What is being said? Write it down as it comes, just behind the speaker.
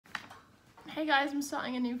Hey guys, I'm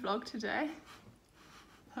starting a new vlog today.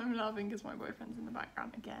 I'm laughing because my boyfriend's in the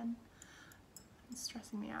background again. It's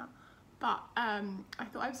stressing me out. But I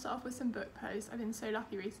thought I'd start off with some book posts. I've been so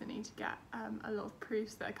lucky recently to get a lot of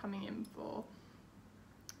proofs that are coming in for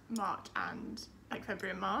March and like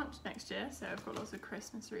February and March next year. So I've got lots of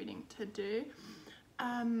Christmas reading to do.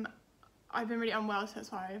 I've been really unwell, so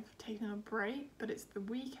that's why I've taken a break. But it's the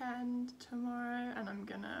weekend tomorrow and I'm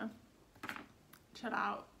gonna chill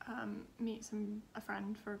out, meet a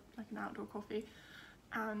friend for like an outdoor coffee,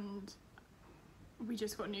 and we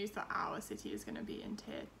just got news that our city is going to be in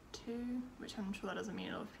tier 2, which I'm sure that doesn't mean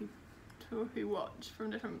a lot of people who watch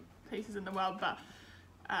from different places in the world, but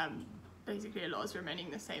basically a lot is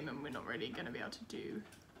remaining the same and we're not really going to be able to do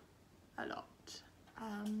a lot,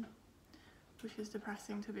 which is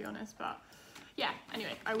depressing to be honest. But yeah,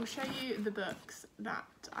 anyway, I will show you the books that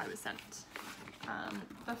I was sent.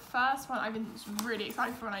 The first one I've been really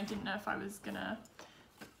excited for and I didn't know if I was gonna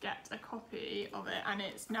get a copy of it, and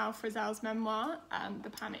it's Nell Frizzell's memoir, The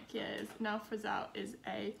Panic Years. Nell Frizzell is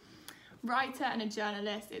a writer and a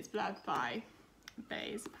journalist. It's blurbed by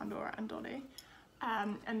Bays, Pandora and Dolly.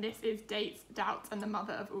 And this is Dates, Doubts and the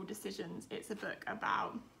Mother of All Decisions. It's a book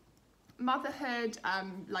about motherhood,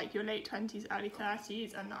 like your late 20s, early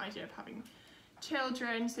 30s, and the idea of having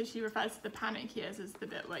children. So she refers to the panic years as the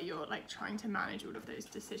bit where you're like trying to manage all of those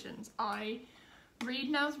decisions. I read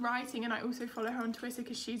Nell's writing and I also follow her on Twitter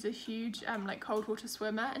because she's a huge like cold water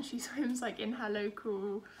swimmer, and she swims like in her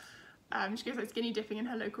local, she goes like skinny dipping in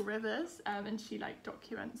her local rivers, and she like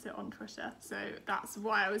documents it on Twitter. So that's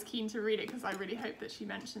why I was keen to read it, because I really hope that she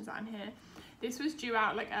mentions that in here. This was due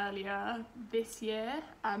out like earlier this year,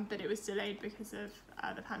 but it was delayed because of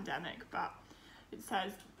the pandemic. But it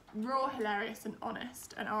says, raw, hilarious and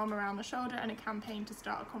honest, an arm around the shoulder and a campaign to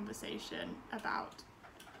start a conversation about.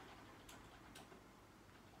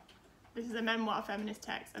 This is a memoir, a feminist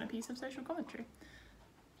text and a piece of social commentary.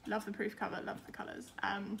 Love the proof cover, love the colours.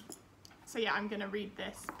 So yeah, I'm gonna read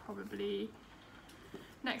this probably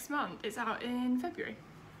next month. It's out in February.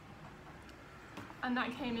 And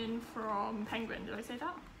that came in from Penguin, did I say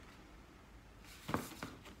that?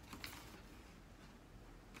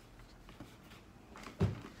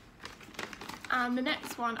 And the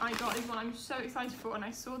next one I got is one I'm so excited for, and I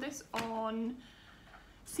saw this on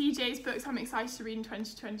CJ's books I'm excited to read in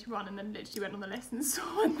 2021, and then literally went on the list and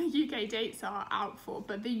saw when the UK dates are out for.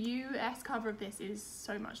 But the US cover of this is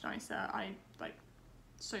so much nicer. I like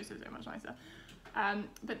so much nicer.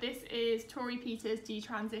 But this is Torrey Peters'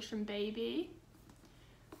 Detransition Baby.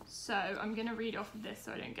 So I'm gonna read off of this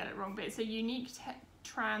so I don't get it wrong, but it's a unique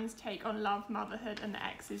trans take on love, motherhood and the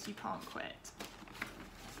exes you can't quit.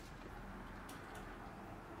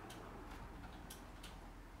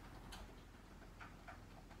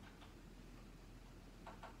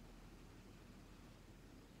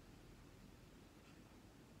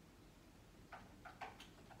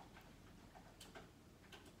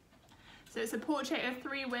 So it's a portrait of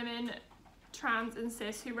 3 women, trans and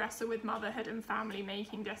cis, who wrestle with motherhood and family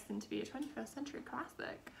making, destined to be a 21st century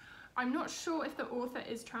classic. I'm not sure if the author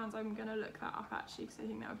is trans. I'm going to look that up actually, because I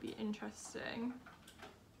think that would be interesting.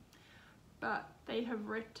 But they have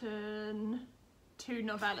written 2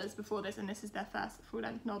 novellas before this, and this is their first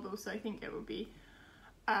full-length novel, so I think it will be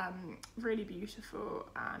really beautiful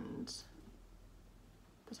and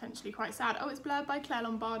potentially quite sad. Oh, it's blurred by Claire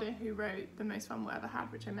Lombardo, who wrote The Most Fun We'll Ever Had,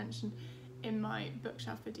 which I mentioned in my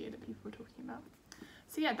bookshelf video that people were talking about.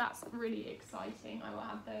 So yeah, that's really exciting. I will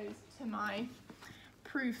add those to my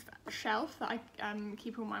proof shelf that I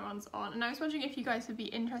keep all my ones on. And I was wondering if you guys would be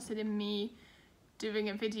interested in me doing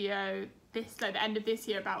a video like the end of this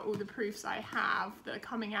year about all the proofs I have that are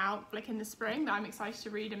coming out like in the spring that I'm excited to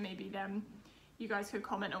read, and maybe then you guys could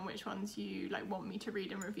comment on which ones you like want me to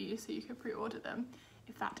read and review, so you could pre-order them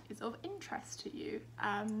if that is of interest to you.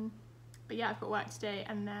 But yeah, I've got work today,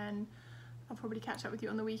 and then I'll probably catch up with you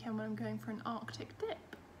on the weekend when I'm going for an Arctic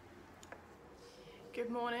dip. Good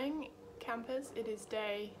morning, campers. It is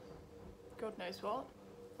day, God knows what,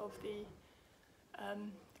 of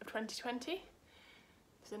 2020.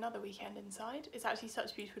 There's another weekend inside. It's actually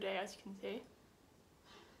such a beautiful day, as you can see.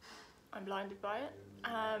 I'm blinded by it.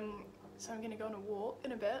 So I'm gonna go on a walk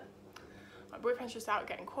in a bit. My boyfriend's just out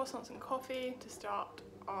getting croissants and coffee to start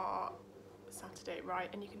our Saturday right,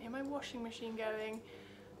 and you can hear my washing machine going.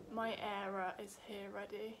 My airer is here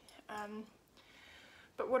ready.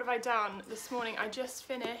 But what have I done this morning? I just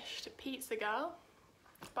finished Pizza Girl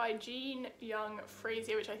by JiYoung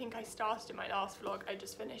Frazier, which I think I started in my last vlog. I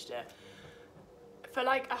just finished it. For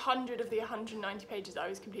like 100 of the 190 pages, I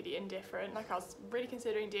was completely indifferent. Like I was really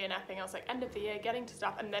considering DNFing. I was like, end of the year, getting to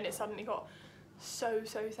stuff, and then it suddenly got so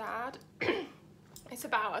sad. It's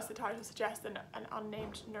about, as the title suggests, an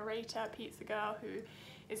unnamed narrator, pizza girl, who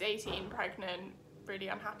is 18, pregnant, really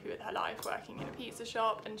unhappy with her life, working in a pizza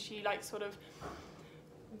shop, and she like sort of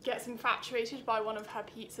gets infatuated by one of her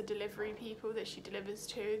pizza delivery people that she delivers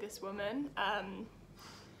to, this woman.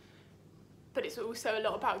 But it's also a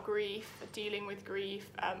lot about grief, dealing with grief,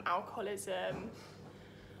 alcoholism,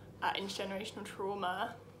 intergenerational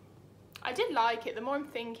trauma. I did like it. The more I'm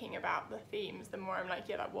thinking about the themes, the more I'm like,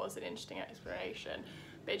 yeah, that was an interesting exploration.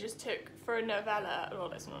 But it just took, for a novella,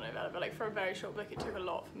 well, it's not a novella, but like for a very short book, it took a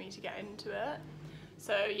lot for me to get into it.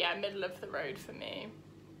 So yeah, middle of the road for me.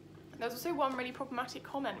 There's also one really problematic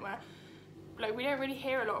comment where, like, we don't really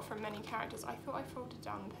hear a lot from many characters. I thought I folded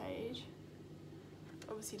down the page.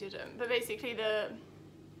 Obviously didn't. But basically the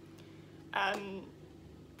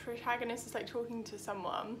protagonist is like talking to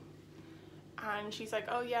someone, and she's like,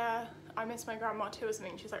 oh yeah, I miss my grandma too or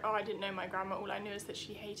something. She's like, oh, I didn't know my grandma, all I knew is that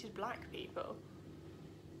she hated black people.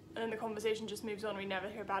 And then the conversation just moves on, we never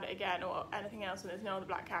hear about it again or anything else, and there's no other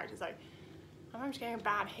black characters. Like, I'm just getting a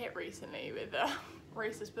bad hit recently with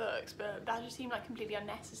racist books, but that just seemed like completely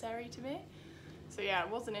unnecessary to me. So yeah,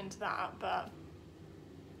 I wasn't into that, but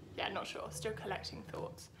yeah, not sure, still collecting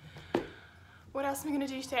thoughts. What else am I gonna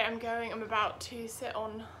do today? I'm about to sit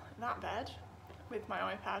on that bed with my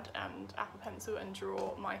iPad and Apple Pencil and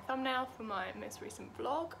draw my thumbnail for my most recent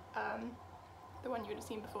vlog, the one you would have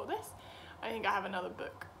seen before this. I think I have another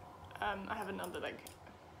book. I have another, like,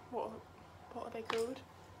 what are they called?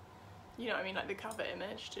 You know what I mean, like the cover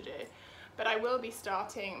image to do. But I will be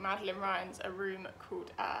starting Madeline Ryan's A Room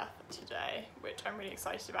Called Earth today, which I'm really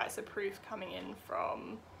excited about. It's a proof coming in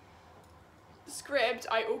from the script.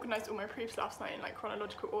 I organised all my proofs last night in like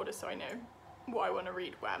chronological order so I know what I want to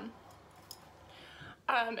read when.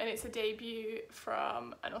 And it's a debut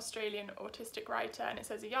from an Australian autistic writer, and it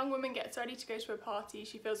says, a young woman gets ready to go to a party,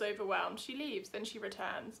 she feels overwhelmed, she leaves, then she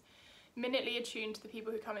returns, minutely attuned to the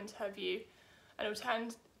people who come into her view,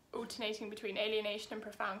 and alternating between alienation and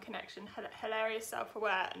profound connection, hilarious,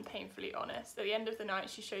 self-aware and painfully honest. At the end of the night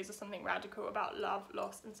she shows us something radical about love,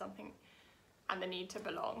 loss and the need to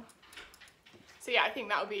belong. So yeah, I think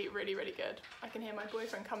that'll be really, really good. I can hear my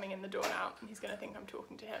boyfriend coming in the door now and he's gonna think I'm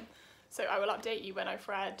talking to him. So I will update you when I've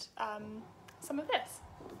read some of this.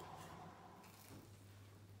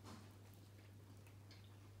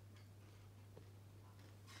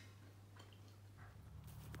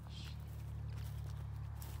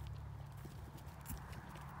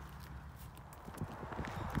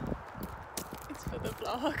 It's for the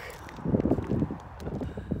vlog.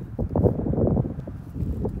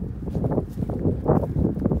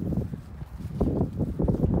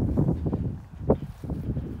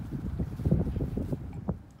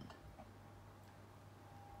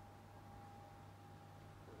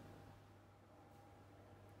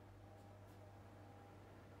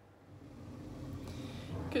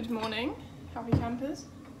 Good morning, happy campers.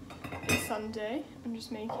 It's Sunday. I'm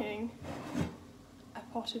just making a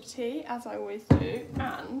pot of tea, as I always do,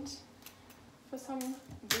 and for some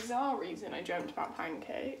bizarre reason I dreamt about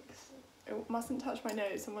pancakes. It mustn't touch my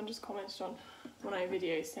nose. Someone just commented on one of my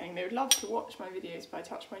videos saying they would love to watch my videos but I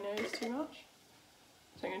touch my nose too much.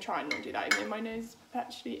 So I'm going to try and not do that, even though my nose is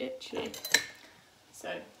perpetually itchy.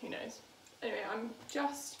 So, who knows. Anyway, I'm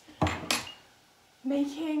just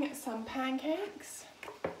making some pancakes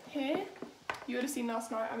here. You would have seen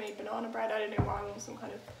last night I made banana bread. I don't know why, I'm on some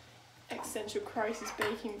kind of existential crisis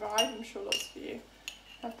baking vibe. I'm sure lots of you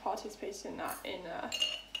have participated in that in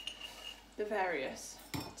the various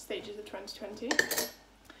stages of 2020.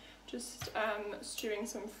 Just stewing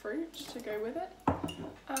some fruit to go with it.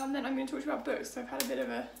 Then I'm going to talk to you about books. So I've had a bit of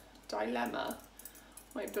a dilemma,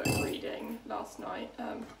 my book reading last night.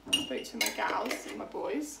 I spoke to my gals and my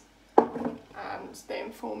boys, and they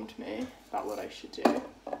informed me about what I should do,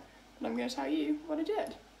 and I'm going to tell you what I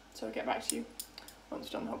did. So I'll get back to you once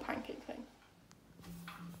we've done the whole pancake thing.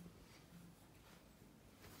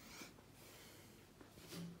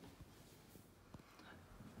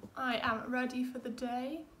 I am ready for the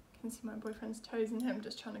day. You can see my boyfriend's toes in him,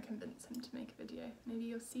 just trying to convince him to make a video. Maybe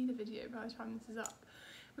you'll see the video by the time this is up.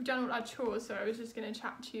 We've done all our chores, so I was just going to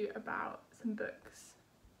chat to you about some books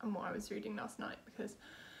and what I was reading last night, because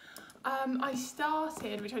I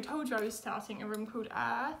started, which I told you I was starting, A Room Called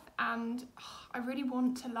Earth, and I really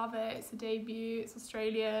want to love it. It's a debut, it's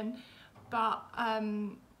Australian, but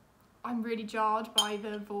I'm really jarred by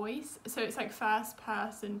the voice. So it's like first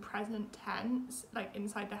person present tense, like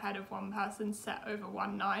inside the head of one person set over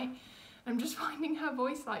one night. I'm just finding her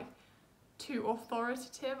voice like too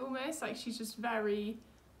authoritative almost, like she's just very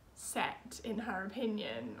set in her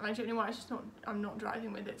opinion. I don't know why, it's just not, I'm not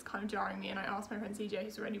driving with it, it's kind of jarring me. And I asked my friend CJ,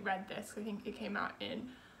 who's already read this, I think it came out in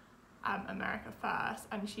America first,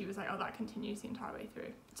 and she was like, oh, that continues the entire way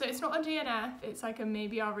through. So it's not a DNF, it's like a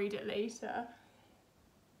maybe I'll read it later,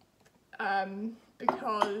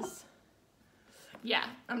 because yeah,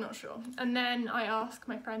 I'm not sure. And then I asked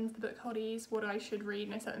my friends, the book hotties, what I should read,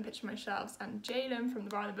 and I sent them a picture of my shelves, and Jalen from the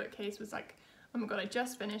Bar in the Bookcase was like, oh my god, I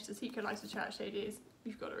just finished The Secret Lives of Church Ladies,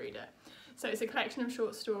 you've got to read it. So it's a collection of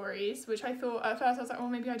short stories, which I thought, at first I was like, oh,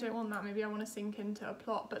 maybe I don't want that, maybe I want to sink into a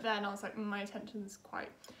plot, but then I was like, my attention's quite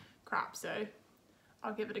crap, so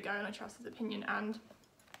I'll give it a go, and I trust his opinion. And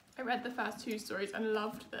I read the first 2 stories and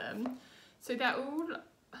loved them. So they're all,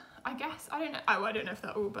 I guess, I don't know, oh, I don't know if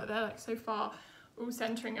they're all, but they're like so far all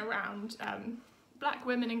centering around black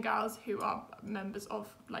women and girls who are members of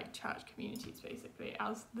like church communities, basically,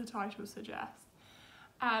 as the title suggests.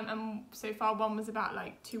 And so far one was about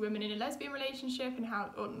like 2 women in a lesbian relationship, and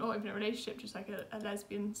how, or not even a relationship, just like a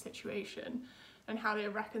lesbian situation, and how they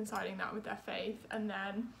are reconciling that with their faith. And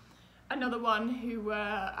then another one who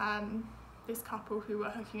were this couple who were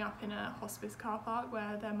hooking up in a hospice car park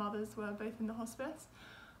where their mothers were both in the hospice,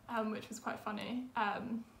 which was quite funny.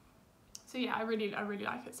 So yeah, I really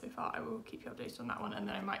like it so far. I will keep you updated on that one, and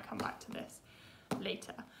then I might come back to this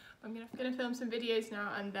later. I'm gonna film some videos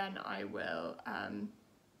now, and then I will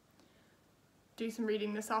do some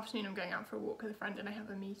reading this afternoon. I'm going out for a walk with a friend, and I have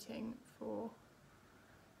a meeting for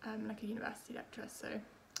like a university lecture. So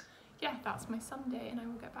yeah, that's my Sunday, and I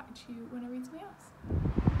will get back to you when I read something else.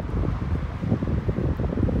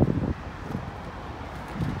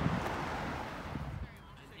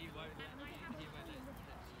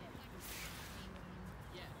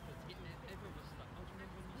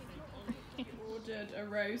 Ordered a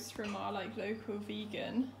roast from our like local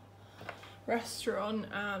vegan restaurant,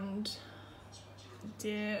 and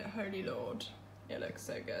dear holy lord, it looks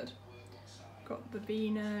so good. Got the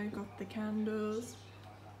vino, got the candles,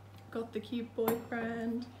 got the cute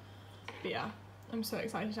boyfriend. But yeah, I'm so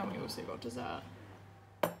excited, and we also got dessert.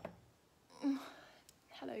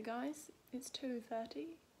 Hello guys, it's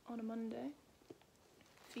 2:30 on a Monday.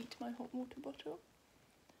 Feet my hot water bottle.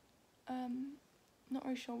 Not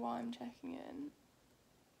really sure why I'm checking in.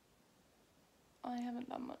 I haven't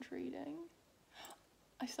done much reading.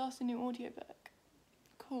 I started a new audiobook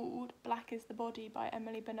called Black is the Body by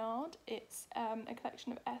Emily Bernard. It's a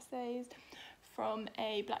collection of essays from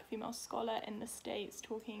a black female scholar in the States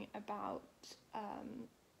talking about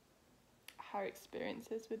her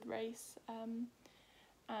experiences with race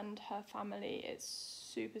and her family. It's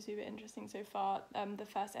super interesting so far. The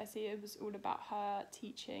first essay was all about her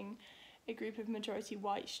teaching a group of majority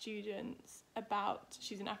white students about,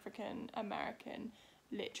 she's an African American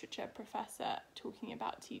literature professor, talking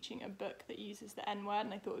about teaching a book that uses the N-word,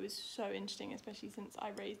 and I thought it was so interesting, especially since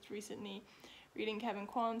I raised recently reading Kevin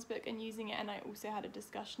Kwan's book and using it. And I also had a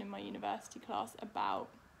discussion in my university class about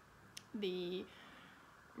the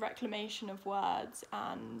reclamation of words,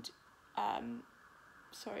 and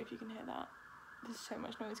sorry if you can hear that, there's so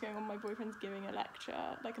much noise going on. My boyfriend's giving a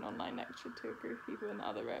lecture, like an online lecture, to a group of people in the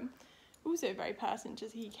other room. Also very personal,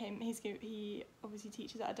 just he obviously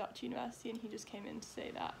teaches at a Dutch university, and he just came in to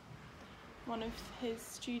say that one of his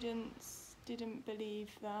students didn't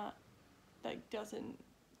believe that, like, doesn't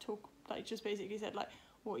talk, like, just basically said, like,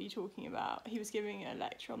 what are you talking about? He was giving a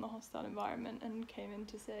lecture on the hostile environment and came in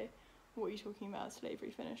to say, what are you talking about?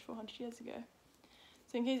 Slavery finished 400 years ago.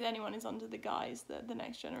 So in case anyone is under the guise that the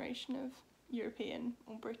next generation of European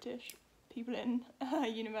or British people in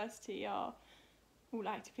university are all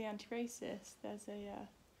actively anti-racist, there's a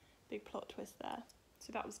big plot twist there.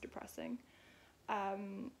 So that was depressing.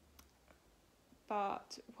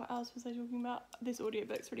 But what else was I talking about? This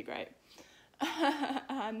audiobook's really great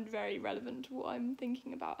and very relevant to what I'm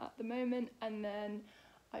thinking about at the moment. And then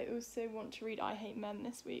I also want to read I Hate Men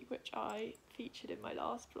this week, which I featured in my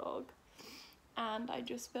last vlog. And I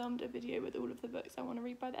just filmed a video with all of the books I want to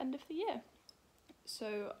read by the end of the year.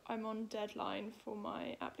 So I'm on deadline for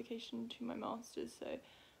my application to my master's, so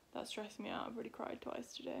that's stressing me out. I've already cried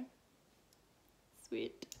twice today.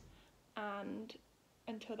 Sweet. And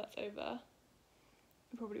until that's over,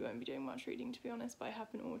 I probably won't be doing much reading, to be honest, but I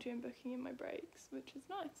have been audio booking in my breaks, which is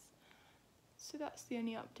nice. So that's the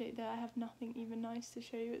only update there. I have nothing even nice to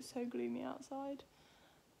show you. It's so gloomy outside,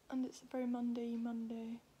 and it's a very Monday,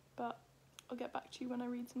 but I'll get back to you when I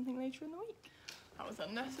read something later in the week. That was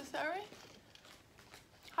unnecessary.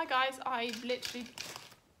 Hi guys, I literally,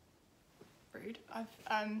 rude, I've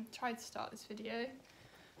tried to start this video,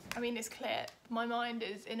 this clip, my mind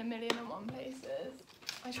is in 1,000,001 places.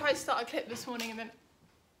 I tried to start a clip this morning and then,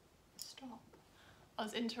 stop. I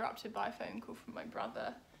was interrupted by a phone call from my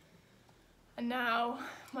brother. And now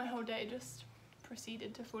my whole day just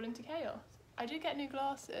proceeded to fall into chaos. I did get new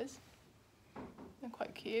glasses. They're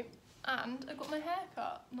quite cute. And I got my hair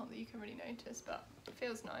cut. Not that you can really notice, but it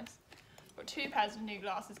feels nice. Got 2 pairs of new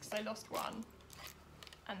glasses because I lost one.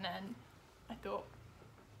 And then I thought,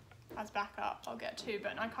 as backup, I'll get 2.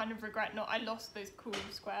 But I kind of regret not. I lost those cool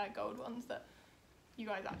square gold ones that you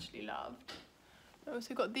guys actually loved. I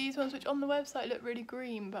also got these ones, which on the website look really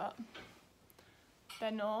green, but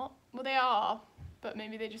they're not. Well, they are, but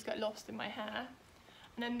maybe they just get lost in my hair.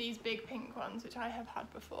 And then these big pink ones, which I have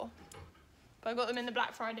had before. But I got them in the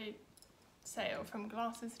Black Friday sale from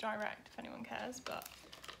Glasses Direct, if anyone cares. But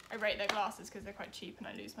I rate their glasses because they're quite cheap and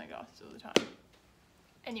I lose my glasses all the time.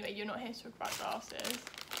 Anyway, you're not here to talk about glasses.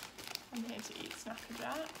 I'm here to eat Snacker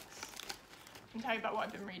Jacks and tell you about what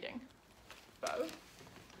I've been reading. Both.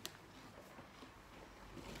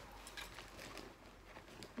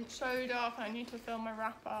 It's so dark and I need to film my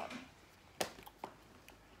wrap up.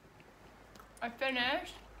 I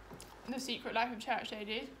finished The Secret Life of Church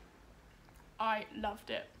Ladies. I loved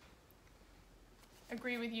it.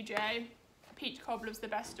 Agree with you, Jay. Peach Cobbler's the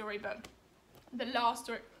best story, but the last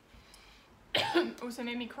story also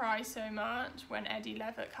made me cry so much when Eddie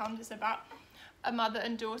Levitt comes. It's about a mother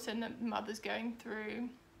and daughter, and the mother's going through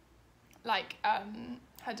like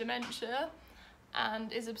her dementia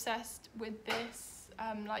and is obsessed with this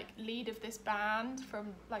like lead of this band from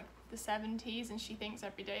like the 70s, and she thinks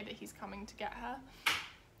every day that he's coming to get her.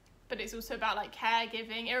 But it's also about like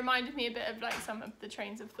caregiving. It reminded me a bit of like some of the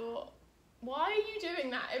trains of thought. Why are you doing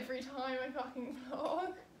that every time I fucking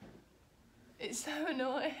vlog? It's so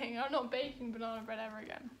annoying. I'm not baking banana bread ever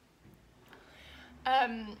again.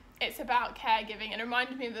 It's about caregiving, and it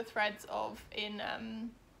reminded me of the threads of in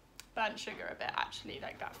Burnt Sugar a bit, actually,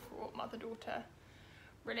 like that fraught mother-daughter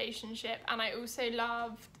relationship. And I also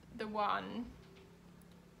loved the one,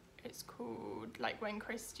 it's called like When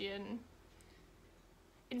Christian,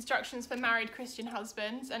 Instructions for Married Christian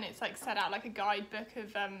Husbands, and it's like set out like a guidebook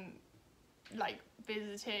of like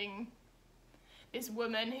visiting this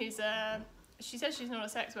woman who's she says she's not a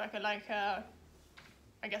sex worker, like I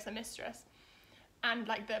guess a mistress, and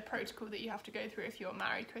like the protocol that you have to go through if you're a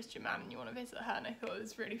married Christian man and you want to visit her. And I thought it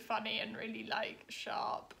was really funny and really like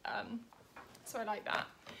sharp, so I like that.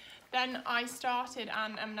 Then I started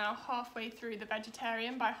and am now halfway through The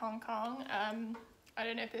Vegetarian by Kang. I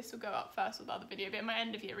don't know if this will go up first or the other video, but in my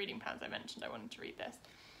end of year reading plans I mentioned I wanted to read this.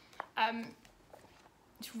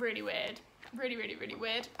 It's really weird, really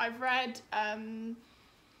weird. I've read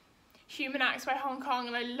Human Acts by Kang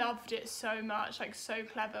and I loved it so much, like so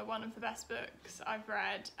clever, one of the best books I've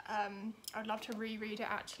read. I'd love to reread it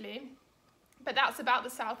actually. But that's about the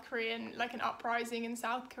South Korean, like an uprising in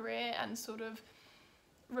South Korea and sort of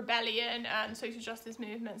rebellion and social justice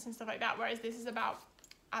movements and stuff like that, whereas this is about,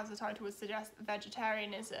 as the title would suggest,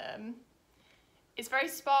 vegetarianism. It's very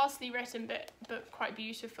sparsely written but quite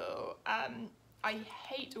beautiful. I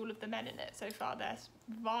hate all of the men in it so far. They're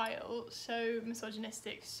vile, so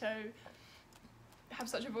misogynistic, so have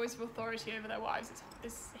such a voice of authority over their wives.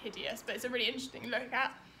 It's hideous, but it's a really interesting look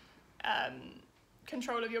at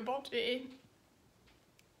control of your body,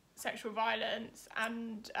 sexual violence,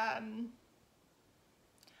 and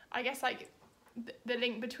I guess like the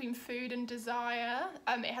link between food and desire.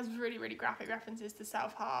 It has really graphic references to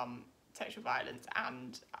self-harm, sexual violence,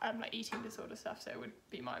 and like eating disorder stuff, so I would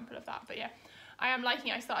be mindful of that. But yeah, I am liking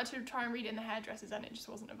it. I started to try and read In the Hairdressers and it just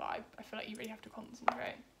wasn't a vibe. I feel like you really have to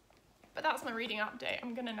concentrate. But that's my reading update.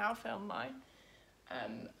 I'm gonna now film my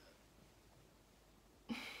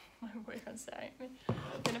my boyfriend's saying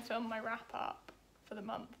I'm gonna film my wrap up for the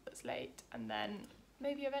month that's late, and then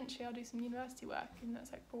maybe eventually I'll do some university work, even though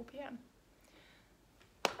it's like 4 PM.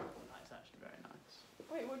 That's actually very nice.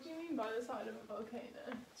 Wait, what do you mean by the side of a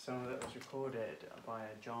volcano? Some of it was recorded by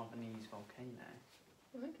a Javanese volcano.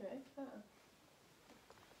 Okay, fair.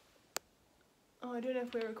 Oh, I don't know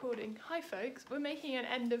if we're recording. Hi folks, we're making an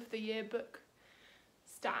end of the year book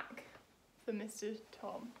stack for Mr.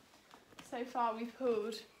 Tom. So far we've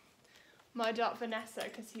pulled My Dark Vanessa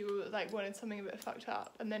because he like wanted something a bit fucked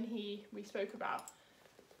up, and then we spoke about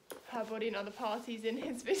Her Body and Other Parties in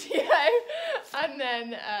his video, and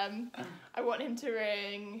then I want him to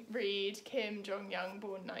read Kim Jong-young,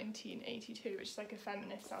 born 1982, which is like a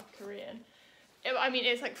feminist South Korean. I mean,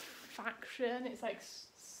 it's like faction, it's like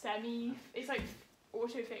it's like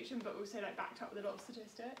auto-fiction, but also like backed up with a lot of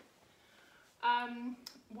statistics.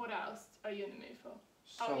 What else are you in the mood for?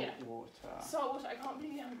 Saltwater. Saltwater, I can't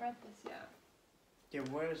believe you haven't read this yet. Yeah,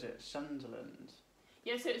 where is it? Sunderland.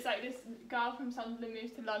 Yeah, so it's like this girl from Sunderland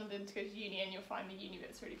moves to London to go to uni, and you'll find the uni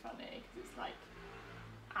bit's really funny, because it's like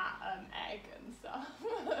at Egg and stuff.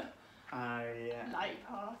 Oh, yeah. Like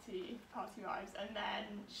party vibes. And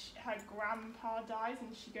then her grandpa dies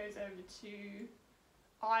and she goes over to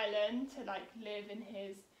Ireland to like live in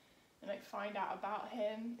his and like find out about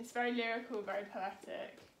him. It's very lyrical, very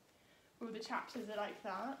poetic. All the chapters are like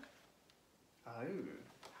that. Oh,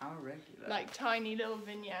 how regular. Like tiny little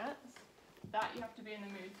vignettes that you have to be in the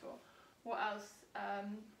mood for. What else?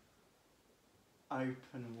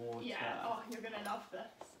 Open water. Yeah, oh, you're gonna love this.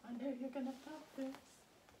 I know you're gonna love this.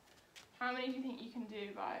 How many do you think you can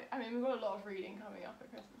do by... I mean, we've got a lot of reading coming up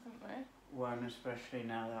at Christmas, haven't we? Well, and especially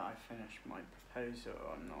now that I finished my proposal,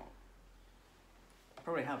 I'm not...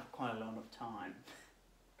 Probably have quite a lot of time.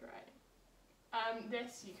 Great.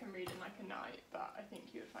 This you can read in like a night, but I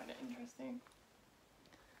think you would find it interesting.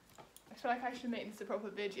 I feel like I should make this a proper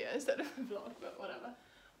video instead of a vlog, but whatever.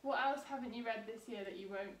 What else haven't you read this year that you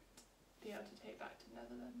won't be able to take back to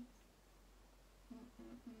Netherlands?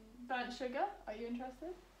 Burnt Sugar, are you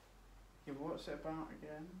interested? Yeah, what's it about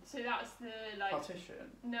again? So that's the like...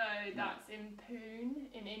 Partition? No, that's in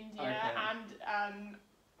Pune in India, Okay. and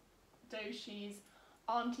Doshi's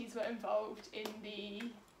aunties were involved in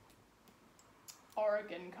the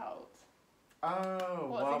Oregon cult. Oh,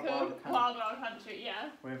 What's it called? Wild Country,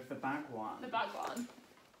 yeah. With the bag one. The bag one.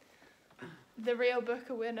 The real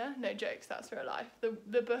Booker winner. No jokes, that's real life.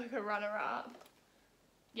 The Booker runner-up.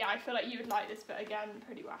 Yeah, I feel like you would like this, but again,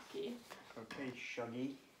 pretty wacky. Okay,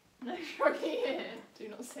 Shuggy. No shrugging. Do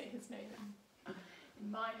not say his name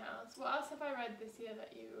in my house. What else have I read this year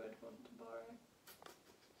that you would want to borrow?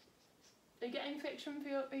 Are you getting fiction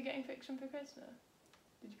for Christmas?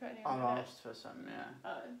 Did you put any on I your list? asked for some, yeah.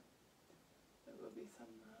 Oh. There will be some.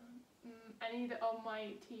 Any that on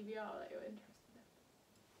my TBR that you're interested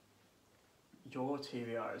in? Your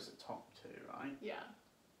TVR is the top two, right? Yeah.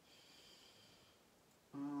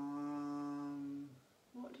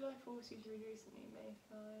 What did I force you to read recently?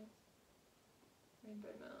 Mayflies.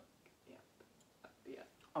 Rainbow Milk. Yep.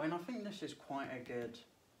 I mean, I think this is quite a good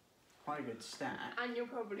stack. And you'll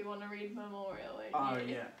probably want to read Memorial, won't Oh,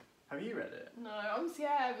 you? yeah. Have you read it? No, I'm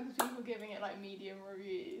scared because people are giving it like medium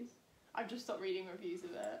reviews. I've just stopped reading reviews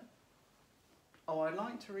of it. Oh, I'd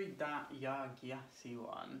like to read that Yagyasi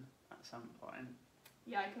one at some point.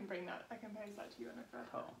 Yeah, I can post that to you when I've read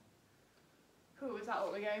it. Cool. Cool, is that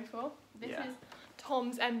what we're going for? This Yeah. is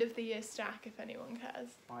Tom's end of the year stack, if anyone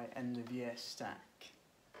cares. My end of year stack.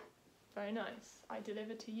 Very nice. I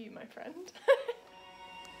deliver to you, my friend.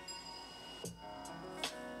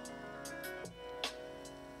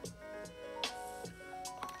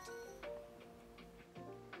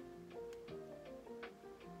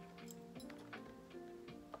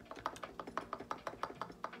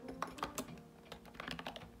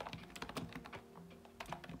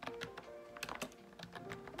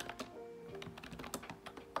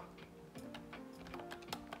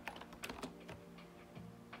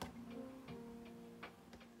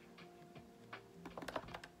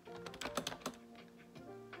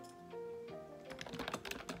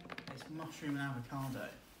 Mushroom and avocado.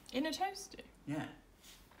 In a toaster? Yeah.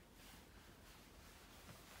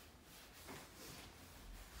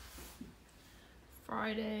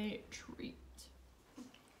 Friday treat.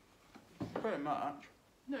 Pretty much.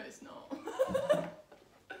 No, it's not.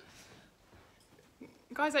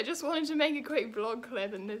 Guys, I just wanted to make a quick vlog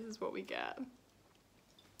clip and this is what we get.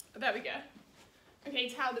 There we go. Okay,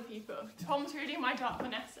 tell the people. Tom's reading my Dark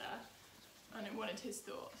Vanessa and I wanted his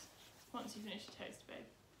thoughts. Once you finish your toast, babe.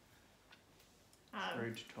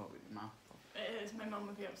 Rude to talk with your mouth off. It is. My mum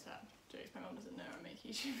would be upset. Jokes, my mum doesn't know I make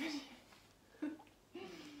YouTube videos.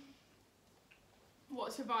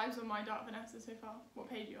 What's your vibes on my Dark Vanessa so far? What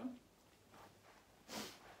page are you on?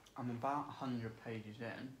 I'm about 100 pages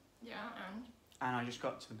in. Yeah, and? And I just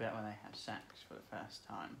got to the bit where they had sex for the first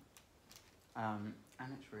time. And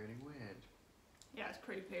it's really weird. Yeah, it's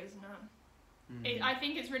pretty clear, isn't it? I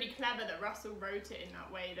think it's really clever that Russell wrote it in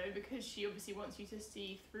that way, though, because she obviously wants you to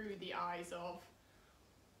see through the eyes of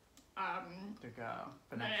the girl,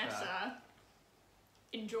 Vanessa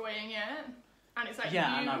enjoying it, and it's like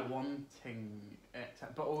and like wanting it,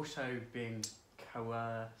 but also being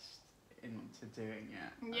coerced into doing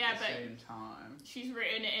it at the same time. She's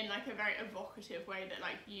written it in like a very evocative way that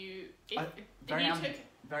like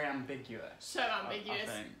very ambiguous. So ambiguous,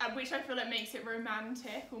 I think. Which I feel like makes it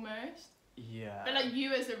romantic almost. Yeah. But like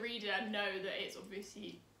you as a reader know that it's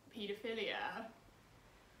obviously paedophilia,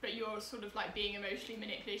 but you're sort of like being emotionally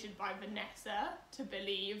manipulated by Vanessa to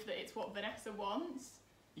believe that it's what Vanessa wants.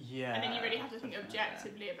 Yeah. And then you really have to think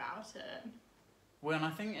objectively about it. Well, and I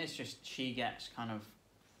think it's just she gets kind of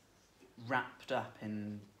wrapped up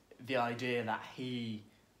in the idea that he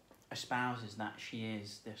espouses that she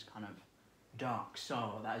is this kind of dark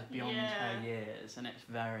soul that is beyond her years, and it's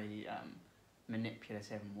very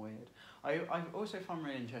manipulative and weird. I also found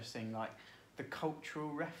really interesting like the cultural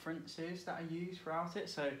references that are used throughout it.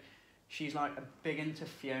 So she's like a big into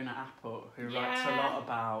Fiona Apple, who writes a lot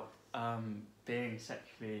about being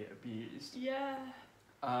sexually abused. Yeah.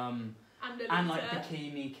 And like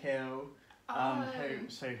Bikini Kill,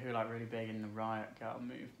 who like really big in the Riot Girl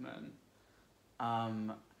movement.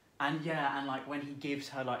 And like when he gives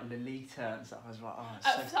her like Lolita and stuff, I was like, oh,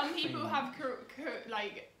 it's so some people have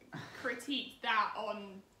critiqued that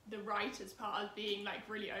on the writer's part as being like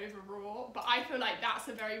really overwrought, but I feel like that's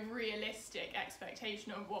a very realistic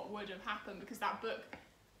expectation of what would have happened, because that book,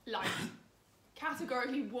 like,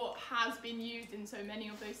 categorically what has been used in so many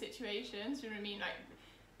of those situations. You know what I mean? Like,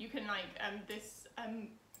 you can like this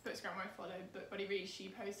Bookstagram I follow, Book Buddy Reads, she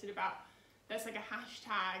posted about, there's like a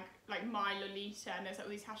hashtag like My Lolita, and there's like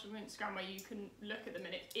all these hashtags on Instagram where you can look at them,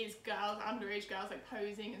 and it is girls, underage girls, like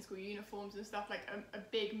posing in school uniforms and stuff, like a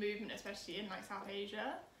big movement, especially in like South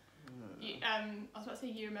Asia. You, I was about to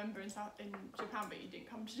say you remember in Japan, but you didn't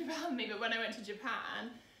come to Japan with me. But when I went to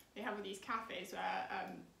Japan, they have all these cafes where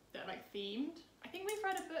they're like themed. I think we've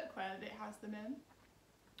read a book where it has them in.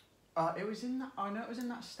 It was in that. I know it was in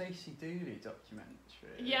that Stacey Dooley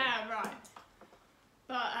documentary. Yeah, right.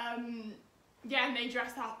 But yeah, and they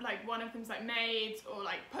dress up, like one of them's like maids or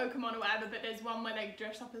like Pokemon or whatever. But there's one where they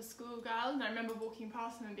dress up as schoolgirls, and I remember walking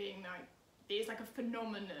past them and being like, "There's like a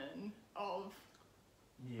phenomenon of."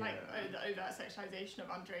 Like the overt sexualization of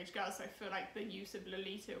underage girls. So I feel like the use of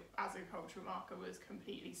Lolita as a cultural marker was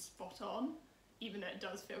completely spot on, even though it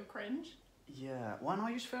does feel cringe. Yeah, well, and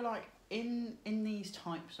I just feel like in these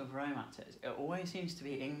types of romances, it always seems to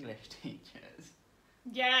be English teachers.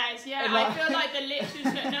 Yes, yeah. I feel like the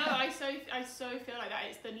literature. No, I so feel like that.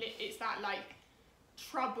 It's that like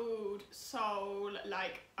troubled soul.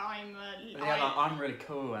 Like I'm really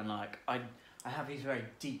cool, and like I have these very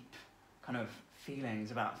deep kind of feelings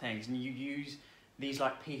about things, and you use these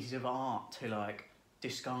like pieces of art to like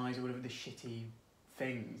disguise all of the shitty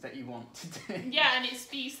things that you want to do. Yeah, and it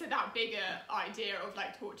speaks to that bigger idea of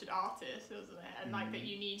like tortured artists, doesn't it? And like that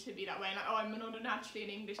you need to be that way. Like, oh, I'm not naturally an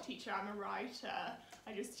English teacher, I'm a writer,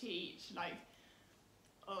 I just teach. Like,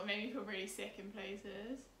 oh, it made me feel really sick in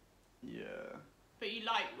places. Yeah. But you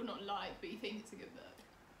but you think it's a good book.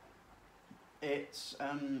 It's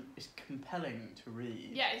compelling to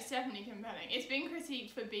read. Yeah, it's definitely compelling. It's been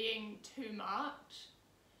critiqued for being too much.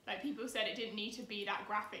 Like, people said it didn't need to be that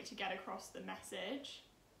graphic to get across the message.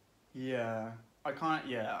 Yeah,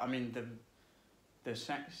 I mean, the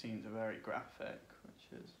sex scenes are very graphic,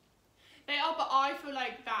 which is... They are, but I feel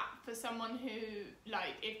like that for someone who,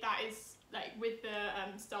 like, if that is, like, with the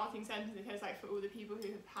starting sentence, it says, like, for all the people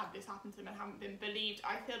who have had this happen to them and haven't been believed,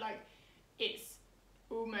 I feel like it's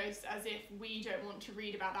almost as if we don't want to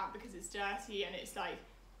read about that because it's dirty, and it's like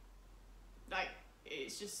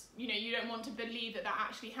it's just, you know, you don't want to believe that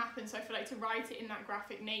actually happened. So I feel like to write it in that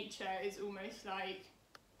graphic nature is almost like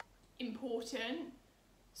important,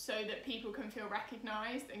 so that people can feel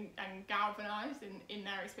recognised and galvanised in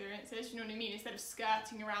their experiences. You know what I mean? Instead of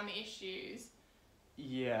skirting around the issues.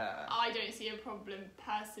 Yeah. I don't see a problem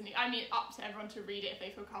personally. I mean, up to everyone to read it if they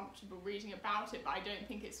feel comfortable reading about it, but I don't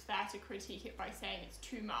think it's fair to critique it by saying it's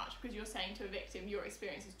too much, because you're saying to a victim, your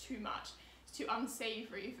experience is too much. It's too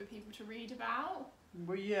unsavoury for people to read about.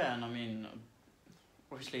 Well, yeah, and I mean,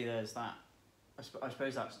 obviously there's that. I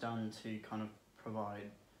suppose that's done to kind of provide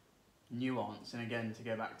nuance, and again, to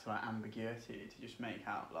go back to that ambiguity, to just make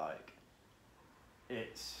out like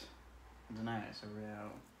it's, I don't know, it's a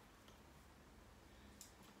real...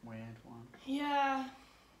 weird one. Yeah,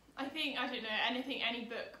 I don't know, any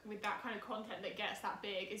book with that kind of content that gets that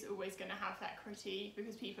big is always going to have that critique,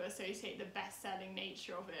 because people associate the best-selling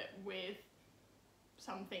nature of it with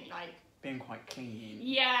something like... being quite clean.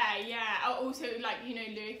 Yeah. Also, like, you know,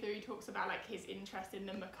 Louis Theroux talks about, like, his interest in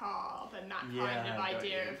the macabre and that kind of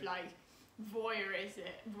idea of, like,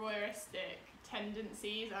 voyeuristic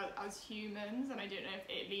tendencies as humans, and I don't know if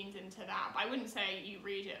it leans into that, but I wouldn't say you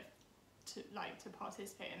read it to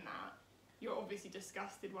participate in that. You're obviously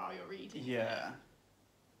disgusted while you're reading it.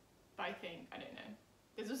 But I think, I don't know.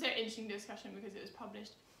 There's also an interesting discussion because it was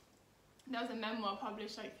published. There was a memoir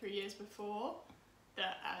published like 3 years before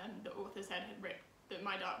that the author said that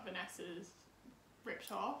My Dark Vanessa's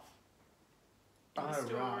ripped off the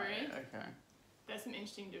story. Right, okay. There's some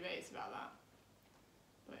interesting debates about that.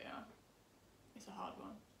 But yeah, it's a hard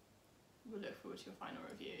one. We'll look forward to your final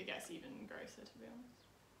review. It gets even grosser, to be honest.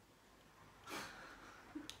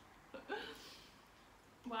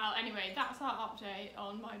 Well, anyway, that's our update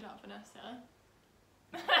on My Dark Vanessa.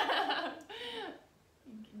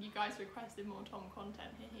 you guys requested more Tom content.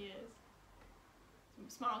 Here he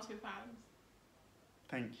is. Smile to your fans.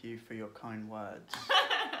 Thank you for your kind words.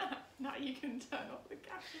 Now you can turn off the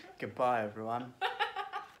camera. Goodbye, everyone.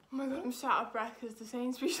 Oh my god, I'm so out of breath because the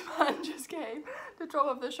Sainsbury's man just came to drop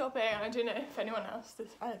off the shopping, and I don't know if anyone else, this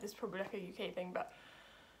is probably like a UK thing, but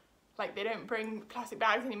like they don't bring plastic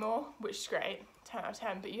bags anymore, which is great, 10 out of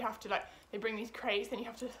 10, but you have to like, they bring these crates, then you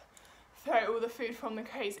have to throw all the food from the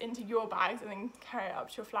crates into your bags and then carry it up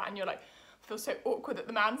to your flat, and you're like, feel so awkward that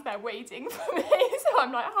the man's there waiting for me, so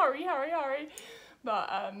I'm like, hurry, hurry, hurry.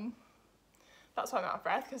 But that's why I'm out of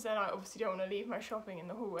breath, because then I obviously don't want to leave my shopping in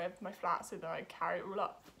the hallway of my flat, so then I carry it all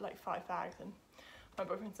up, like 5 bags, and my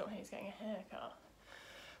boyfriend's not here, he's getting a haircut.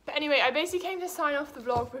 But anyway, I basically came to sign off the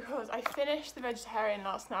vlog because I finished The Vegetarian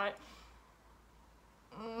last night.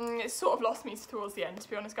 It sort of lost me towards the end, to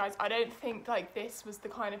be honest, guys. I don't think like this was the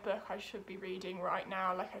kind of book I should be reading right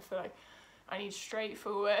now. Like, I feel like I need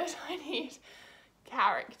straightforward, I need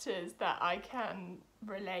characters that I can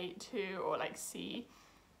relate to or like see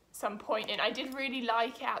some point in. I did really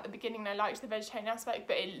like it at the beginning, I liked the vegetarian aspect,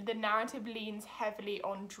 but the narrative leans heavily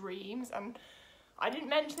on dreams, and I didn't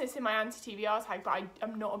mention this in my anti-TBR tag, but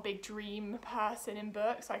I'm not a big dream person in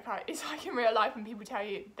books. Like, it's like in real life when people tell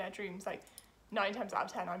you their dreams, like 9 times out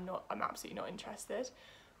of 10 I'm absolutely not interested.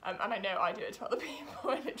 And I know I do it to other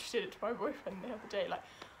people. I literally did it to my boyfriend the other day. Like,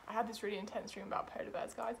 I had this really intense dream about polar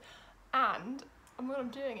bears, guys, and I'm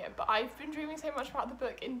doing it, but I've been dreaming so much about the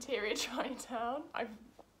book Interior Chinatown. I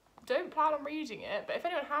don't plan on reading it, but if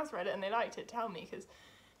anyone has read it and they liked it, tell me, because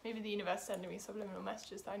maybe the universe is sending me subliminal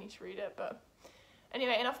messages that I need to read it. But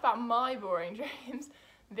anyway, enough about my boring dreams.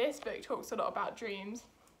 This book talks a lot about dreams.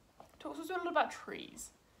 Talks also a lot about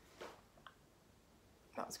trees.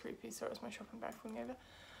 That was creepy. Sorry, it's my shopping bag falling over.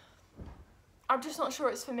 I'm just not sure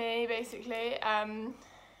it's for me, basically.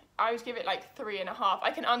 I would give it like 3.5.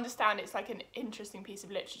 I can understand it's like an interesting piece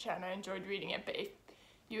of literature and I enjoyed reading it, but if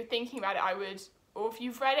you were thinking about it, I would, or if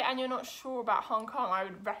you've read it and you're not sure about Hong Kong, I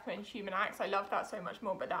would recommend Human Acts. I love that so much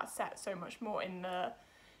more, but that's set so much more in the,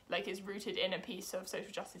 like, it's rooted in a piece of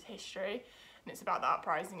social justice history, and it's about the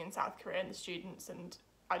uprising in South Korea and the students, and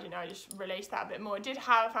I don't know, I just relate to that a bit more. It did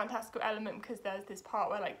have a fantastical element because there's this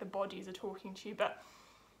part where like the bodies are talking to you, but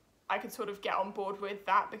I could sort of get on board with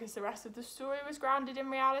that because the rest of the story was grounded in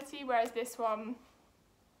reality, whereas this one,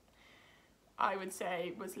 I would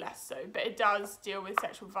say, was less so. But it does deal with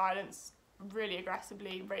sexual violence really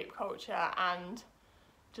aggressively, rape culture, and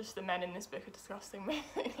just the men in this book are disgusting,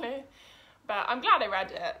 basically. But I'm glad I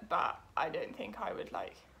read it, but I don't think I would,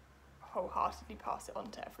 like, wholeheartedly pass it on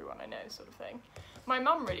to everyone I know, sort of thing. My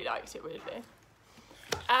mum really liked it, weirdly.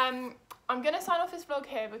 I'm gonna sign off this vlog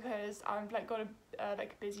here because I've like got a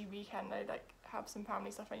like a busy weekend. I like have some family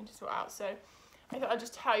stuff I need to sort out, so I thought I'd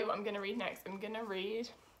just tell you what I'm gonna read next. I'm gonna read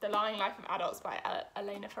The Lying Life of Adults by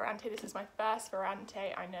Elena Ferrante. This is my first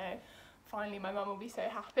Ferrante, I know. Finally, my mum will be so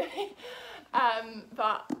happy.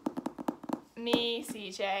 But me,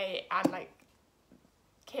 CJ, and like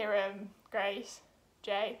Kieran, Grace,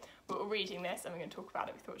 Jay, we're all reading this and we're going to talk about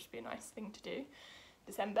it. We thought it should be a nice thing to do.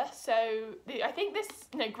 December. So I think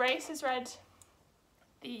Grace has read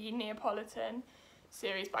the Neapolitan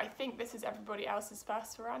series, but I think this is everybody else's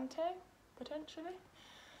first Ferrante, potentially.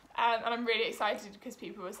 And I'm really excited because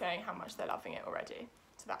people were saying how much they're loving it already,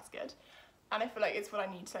 so that's good. And I feel like it's what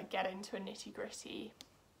I need to like get into a nitty-gritty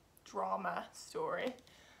drama story.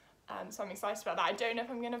 So I'm excited about that. I don't know if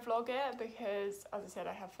I'm going to vlog it because, as I said,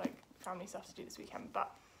 I have like family stuff to do this weekend,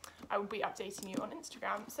 but I will be updating you on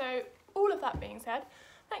Instagram. So all of that being said,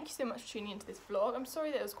 thank you so much for tuning into this vlog. I'm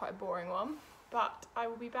sorry that it was quite a boring one, but I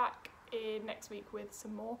will be back next week with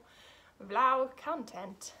some more vlog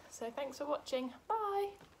content. So thanks for watching. Bye.